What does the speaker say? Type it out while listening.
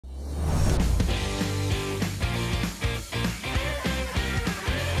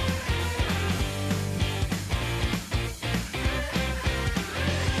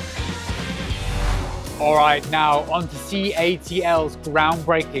All right, now on to CATL's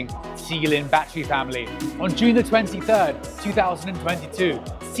groundbreaking Qilin Battery family. On June the 23rd, 2022,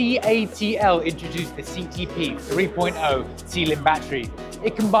 CATL introduced the CTP 3.0 Qilin Battery.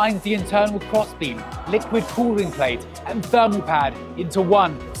 It combines the internal crossbeam, liquid cooling plate, and thermal pad into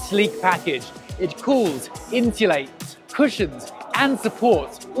one sleek package. It cools, insulates, cushions, and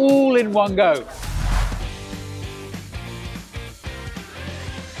supports all in one go.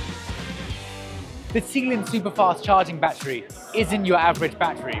 The Qilin Superfast Charging Battery isn't your average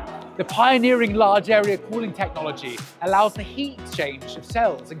battery. The pioneering large area cooling technology allows the heat exchange of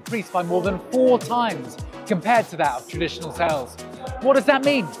cells increase by more than 4 times compared to that of traditional cells. What does that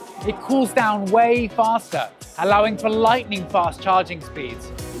mean? It cools down way faster, allowing for lightning fast charging speeds.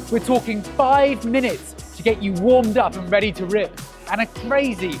 We're talking 5 minutes to get you warmed up and ready to rip, and a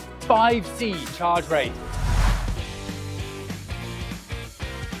crazy 5C charge rate.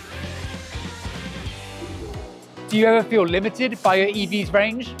 Do you ever feel limited by your EV's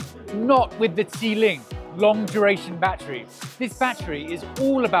range? Not with the Qilin long duration battery. This battery is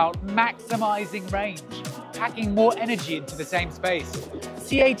all about maximizing range, packing more energy into the same space.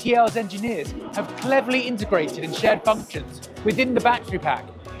 CATL's engineers have cleverly integrated and shared functions within the battery pack,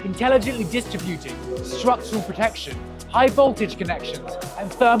 intelligently distributing structural protection, high voltage connections,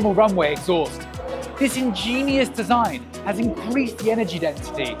 and thermal runway exhaust. This ingenious design has increased the energy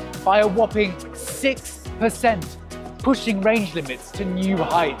density by a whopping 6%, pushing range limits to new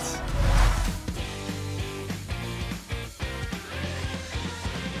heights.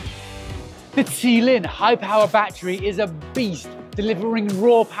 The Qilin high-power battery is a beast, delivering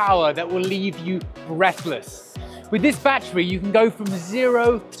raw power that will leave you breathless. With this battery, you can go from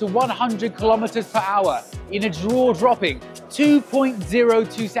 0 to 100 kilometers per hour in a jaw-dropping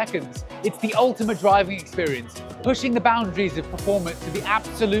 2.02 seconds. It's the ultimate driving experience, pushing the boundaries of performance to the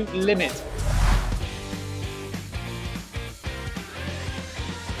absolute limit.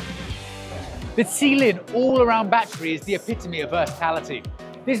 The Qilin all-around battery is the epitome of versatility.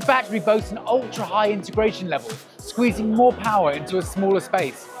 This battery boasts an ultra-high integration level, squeezing more power into a smaller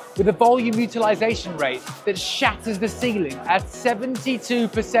space, with a volume utilization rate that shatters the ceiling at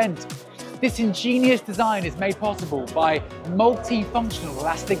 72%. This ingenious design is made possible by multi-functional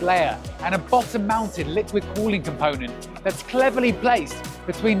elastic layer and a bottom-mounted liquid cooling component that's cleverly placed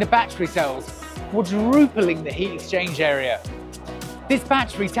between the battery cells, quadrupling the heat exchange area. This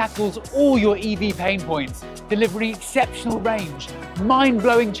battery tackles all your EV pain points, delivering exceptional range,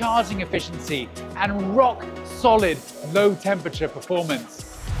 mind-blowing charging efficiency, and rock-solid low-temperature performance.